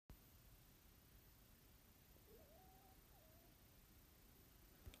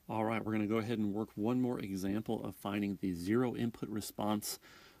All right, we're going to go ahead and work one more example of finding the zero input response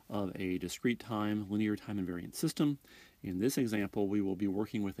of a discrete time, linear time invariant system. In this example, we will be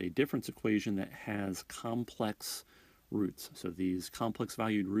working with a difference equation that has complex roots. So these complex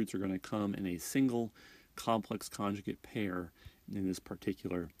valued roots are going to come in a single complex conjugate pair in this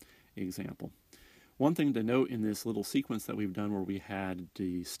particular example. One thing to note in this little sequence that we've done where we had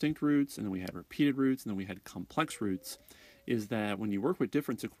distinct roots and then we had repeated roots and then we had complex roots is that when you work with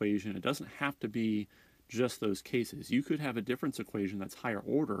difference equation, it doesn't have to be just those cases. You could have a difference equation that's higher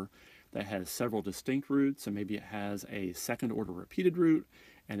order that has several distinct roots, and maybe it has a second order repeated root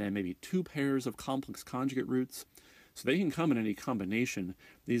and then maybe two pairs of complex conjugate roots. So they can come in any combination.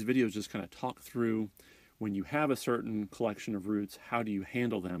 These videos just kind of talk through when you have a certain collection of roots, how do you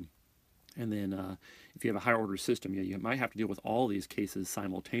handle them? And then if you have a higher order system, you might have to deal with all these cases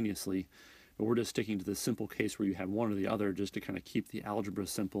simultaneously. But we're just sticking to the simple case where you have one or the other just to kind of keep the algebra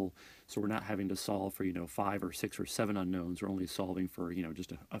simple, so we're not having to solve for 5 or 6 or 7 unknowns. We're only solving for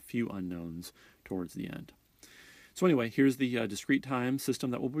just a few unknowns towards the end. So anyway, here's the discrete time system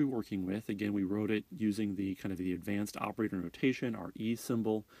that we'll be working with. Again, we wrote it using the kind of the advanced operator notation, our E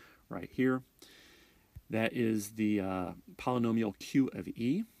symbol right here. That is the polynomial Q of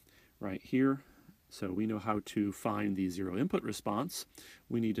E right here. So we know how to find the zero input response.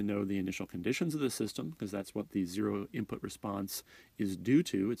 We need to know the initial conditions of the system, because that's what the zero input response is due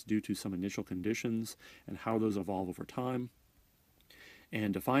to. It's due to some initial conditions and how those evolve over time.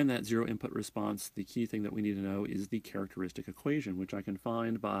 And to find that zero input response, the key thing that we need to know is the characteristic equation, which I can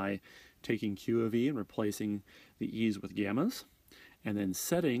find by taking Q of E and replacing the E's with gammas, and then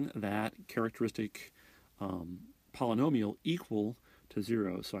setting that characteristic polynomial equal to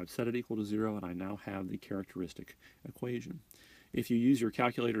 0. So I've set it equal to 0, and I now have the characteristic equation. If you use your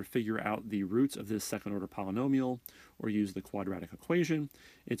calculator to figure out the roots of this second order polynomial, or use the quadratic equation,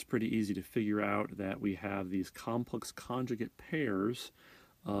 it's pretty easy to figure out that we have these complex conjugate pairs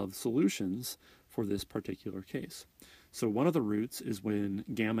of solutions for this particular case. So one of the roots is when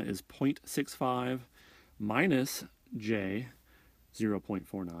gamma is 0.65 minus j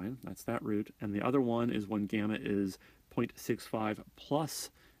 0.49, that's that root, and the other one is when gamma is 0.65 plus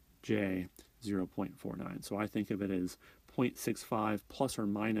j 0.49. So I think of it as 0.65 plus or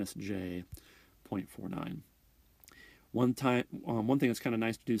minus j 0.49. One thing that's kind of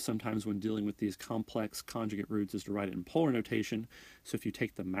nice to do sometimes when dealing with these complex conjugate roots is to write it in polar notation. So if you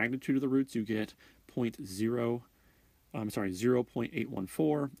take the magnitude of the roots, you get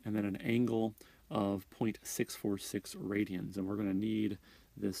 0.814, and then an angle of 0.646 radians. And we're going to need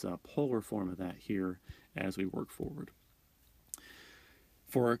this polar form of that here as we work forward.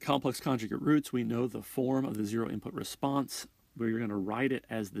 For complex conjugate roots, we know the form of the zero input response. We're going to write it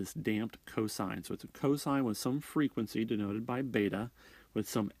as this damped cosine. So it's a cosine with some frequency denoted by beta, with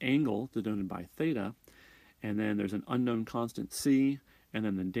some angle denoted by theta, and then there's an unknown constant c, and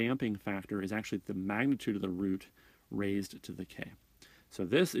then the damping factor is actually the magnitude of the root raised to the k. So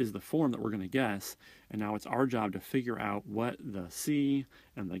this is the form that we're going to guess, and now it's our job to figure out what the c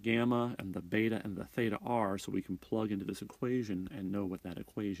and the gamma and the beta and the theta are, so we can plug into this equation and know what that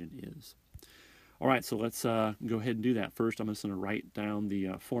equation is. All right, so let's go ahead and do that. First, I'm just going to write down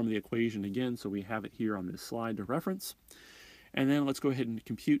the form of the equation again, so we have it here on this slide to reference. And then let's go ahead and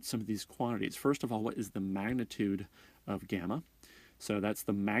compute some of these quantities. First of all, what is the magnitude of gamma? So that's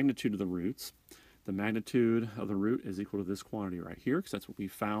the magnitude of the roots. The magnitude of the root is equal to this quantity right here, because that's what we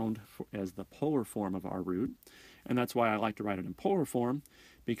found as the polar form of our root. And that's why I like to write it in polar form,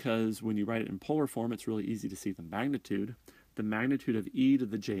 because when you write it in polar form, it's really easy to see the magnitude. The magnitude of e to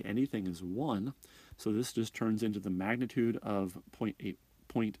the j anything is 1, so this just turns into the magnitude of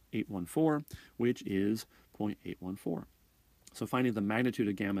 0.814, which is 0.814. So finding the magnitude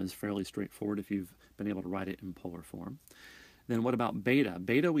of gamma is fairly straightforward if you've been able to write it in polar form. Then what about beta?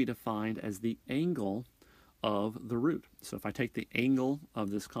 Beta we defined as the angle of the root. So if I take the angle of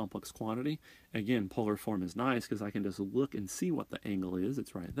this complex quantity, again, polar form is nice because I can just look and see what the angle is.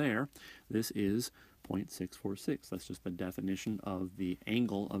 It's right there. This is 0.646. That's just the definition of the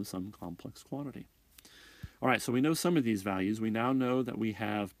angle of some complex quantity. All right, so we know some of these values. We now know that we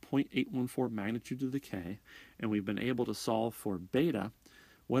have 0.814 magnitude to the k, and we've been able to solve for beta.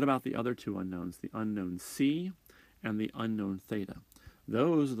 What about the other two unknowns, the unknown c and the unknown theta?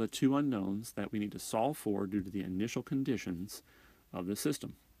 Those are the two unknowns that we need to solve for due to the initial conditions of the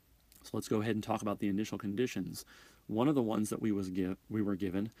system. So let's go ahead and talk about the initial conditions. One of the ones that we were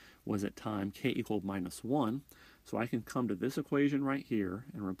given was at time k equaled -1. So I can come to this equation right here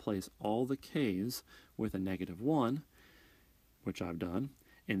and replace all the k's with a -1, which I've done.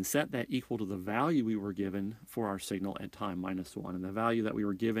 and set that equal to the value we were given for our signal at time -1. And the value that we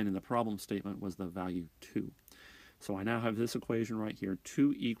were given in the problem statement was the value 2. So I now have this equation right here.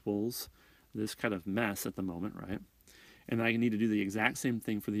 2 equals this kind of mess at the moment, right? And I need to do the exact same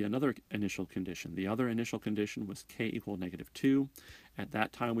thing for the another initial condition. The other initial condition was k equal -2. At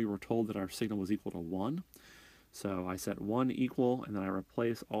that time, we were told that our signal was equal to 1. So I set 1 equal, and then I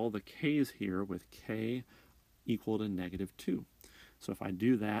replace all the k's here with k equal to -2. So if I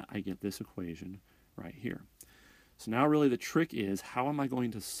do that, I get this equation right here. So now really the trick is, how am I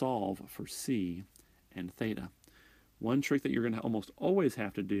going to solve for c and theta? One trick that you're going to almost always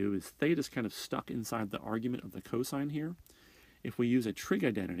have to do is theta is kind of stuck inside the argument of the cosine here. If we use a trig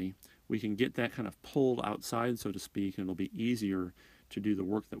identity, we can get that kind of pulled outside, so to speak, and it'll be easier to do the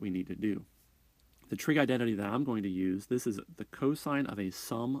work that we need to do. The trig identity that I'm going to use, this is the cosine of a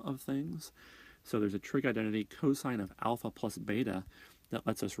sum of things. So there's a trig identity, cosine of alpha plus beta, that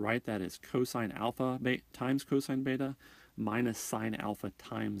lets us write that as cosine alpha times cosine beta minus sine alpha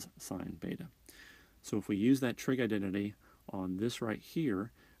times sine beta. So if we use that trig identity on this right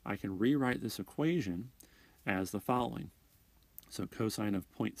here, I can rewrite this equation as the following. So cosine of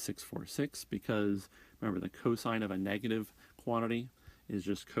 0.646, because remember the cosine of a negative quantity is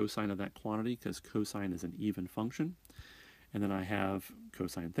just cosine of that quantity, because cosine is an even function. And then I have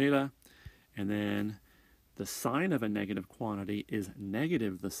cosine theta, and then the sine of a negative quantity is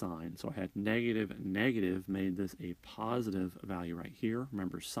negative the sine. So I had negative, negative, made this a positive value right here.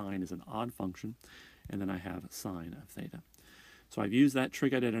 Remember, sine is an odd function. And then I have sine of theta. So I've used that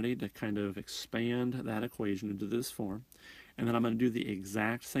trig identity to kind of expand that equation into this form. And then I'm going to do the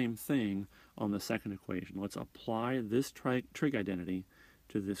exact same thing on the second equation. Let's apply this trig identity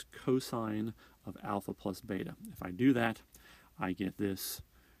to this cosine of alpha plus beta. If I do that, I get this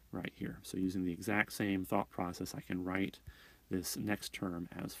right here. So using the exact same thought process, I can write this next term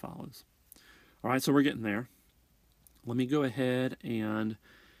as follows. All right, so we're getting there. Let me go ahead and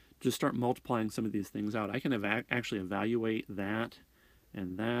just start multiplying some of these things out. I can actually evaluate that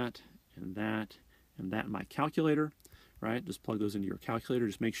and that and that and that in my calculator, right? Just plug those into your calculator.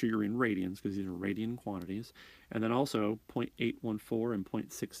 Just make sure you're in radians, because these are radian quantities. And then also 0.814 and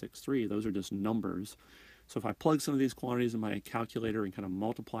 0.663, those are just numbers. So if I plug some of these quantities in my calculator and kind of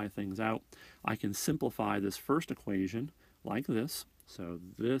multiply things out, I can simplify this first equation like this. So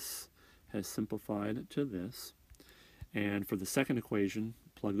this has simplified to this. And for the second equation,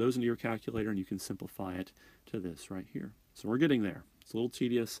 plug those into your calculator and you can simplify it to this right here. So we're getting there. It's a little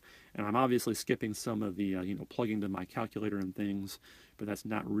tedious, and I'm obviously skipping some of the plugging to my calculator and things, but that's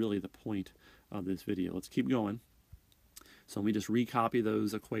not really the point of this video. Let's keep going. So let me just recopy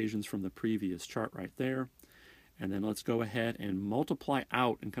those equations from the previous chart right there, and then let's go ahead and multiply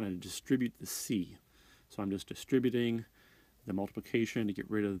out and kind of distribute the c. So I'm just distributing the multiplication to get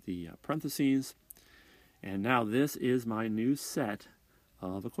rid of the parentheses, and now this is my new set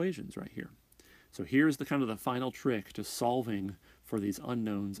of equations right here. So here's the kind of the final trick to solving for these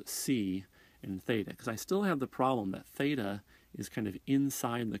unknowns c and theta, because I still have the problem that theta is kind of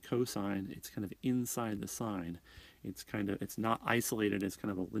inside the cosine, it's kind of inside the sine. It's not isolated as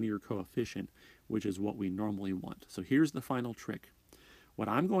kind of a linear coefficient, which is what we normally want. So here's the final trick. What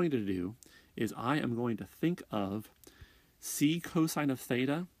I'm going to do is I am going to think of c cosine of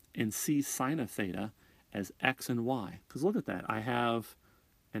theta and c sine of theta as x and y. Because look at that, I have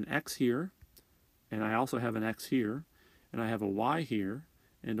an x here, and I also have an x here, and I have a y here,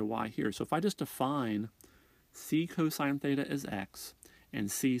 and a y here. So if I just define c cosine theta as x and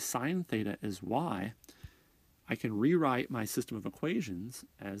c sine theta as y, I can rewrite my system of equations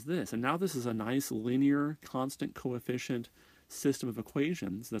as this. And now this is a nice linear constant coefficient system of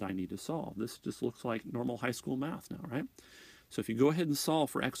equations that I need to solve. This just looks like normal high school math now, right? So if you go ahead and solve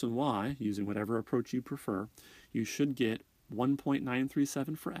for x and y using whatever approach you prefer, you should get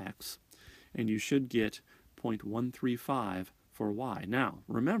 1.937 for x, and you should get 0.135 for y. Now,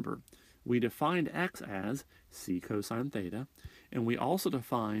 remember, we defined x as c cosine theta, and we also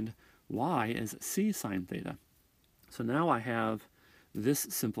defined y as c sine theta. So now I have this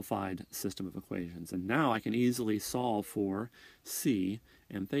simplified system of equations, and now I can easily solve for c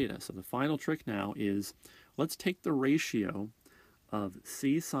and theta. So the final trick now is, let's take the ratio of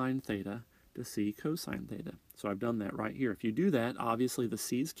c sine theta to c cosine theta. So I've done that right here. If you do that, obviously the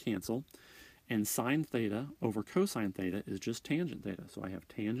c's cancel, and sine theta over cosine theta is just tangent theta. So I have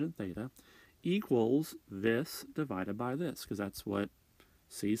tangent theta equals this divided by this, because that's what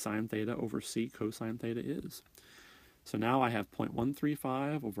c sine theta over c cosine theta is. So now I have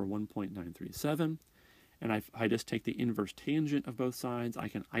 0.135 over 1.937, and I just take the inverse tangent of both sides. I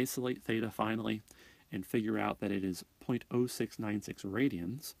can isolate theta finally and figure out that it is 0.0696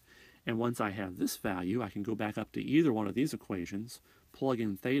 radians. And once I have this value, I can go back up to either one of these equations, plug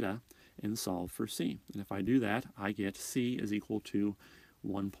in theta, and solve for c. And if I do that, I get c is equal to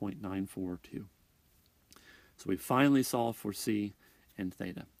 1.942. So we finally solve for c and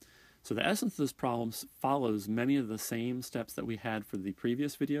theta. So the essence of this problem follows many of the same steps that we had for the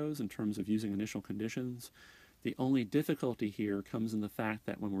previous videos in terms of using initial conditions. The only difficulty here comes in the fact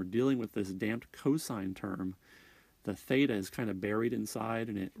that when we're dealing with this damped cosine term, the theta is kind of buried inside,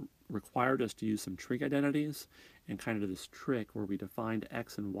 and it required us to use some trig identities and kind of this trick where we defined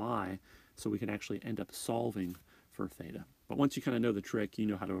x and y so we can actually end up solving for theta. But once you kind of know the trick, you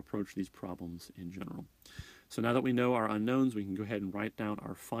know how to approach these problems in general. So now that we know our unknowns, we can go ahead and write down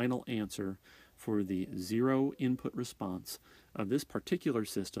our final answer for the zero input response of this particular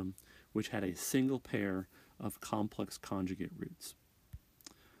system, which had a single pair of complex conjugate roots.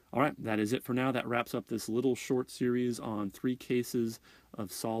 All right, that is it for now. That wraps up this little short series on 3 cases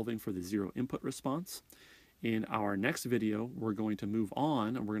of solving for the zero input response. In our next video, we're going to move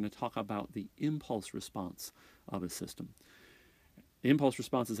on and we're going to talk about the impulse response of a system. The impulse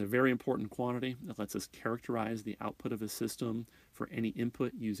response is a very important quantity. It lets us characterize the output of a system for any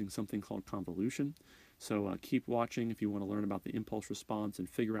input using something called convolution. So keep watching if you want to learn about the impulse response and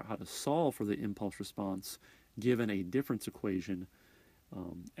figure out how to solve for the impulse response given a difference equation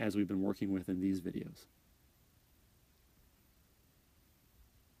as we've been working with in these videos.